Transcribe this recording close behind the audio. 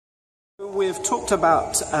We've talked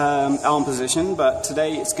about arm position, but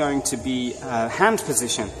today it's going to be hand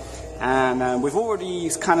position. And we've already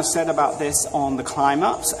kind of said about this on the climb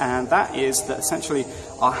ups, and that is that essentially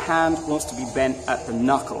our hand wants to be bent at the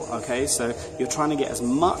knuckle, okay? So you're trying to get as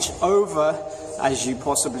much over as you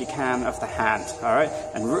possibly can of the hand, all right?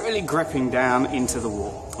 And really gripping down into the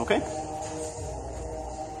wall, okay?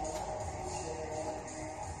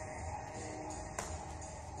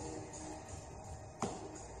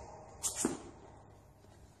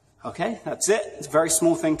 Okay, that's it. It's a very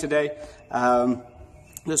small thing today.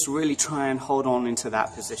 Let's really try and hold on into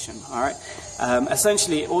that position, all right?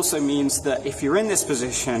 Essentially, it also means that if you're in this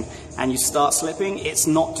position and you start slipping, it's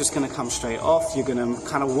not just going to come straight off. You're going to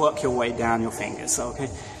kind of work your way down your fingers, okay?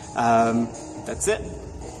 That's it.